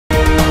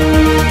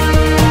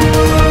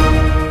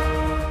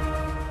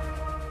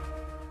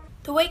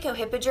Waco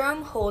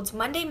Hippodrome holds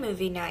Monday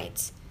movie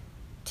nights.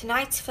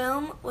 Tonight's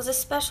film was a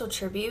special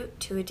tribute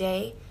to a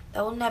day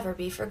that will never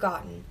be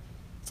forgotten,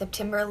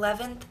 September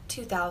 11th,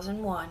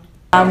 2001.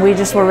 We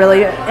just were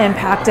really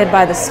impacted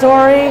by the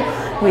story.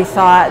 We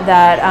thought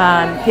that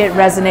it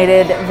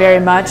resonated very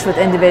much with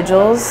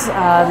individuals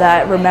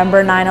that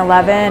remember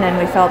 9/11, and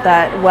we felt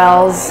that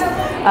Wells'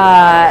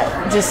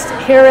 just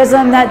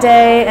heroism that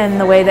day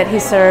and the way that he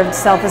served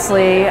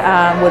selflessly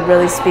would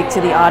really speak to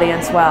the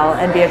audience well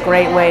and be a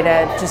great way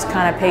to just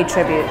kind of pay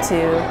tribute to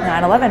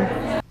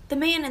 9/11. The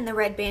Man in the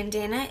Red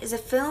Bandana is a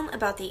film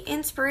about the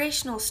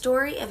inspirational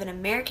story of an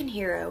American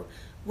hero,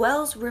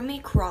 Wells' Remy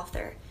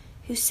Crowther,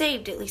 who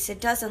saved at least a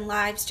dozen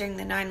lives during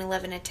the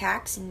 9/11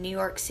 attacks in New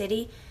York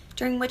City,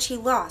 during which he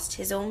lost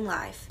his own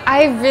life.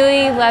 I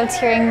really loved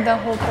hearing the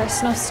whole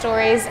personal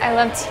stories. I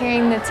loved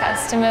hearing the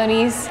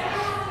testimonies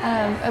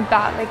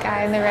about the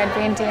guy in the red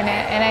bandana,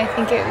 and I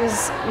think it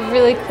was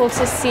really cool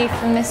to see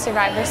from the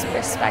survivors'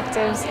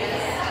 perspectives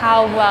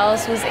how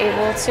Wells was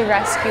able to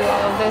rescue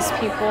all of those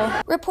people.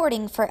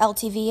 Reporting for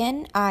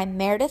LTVN, I'm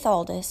Meredith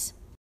Aldis.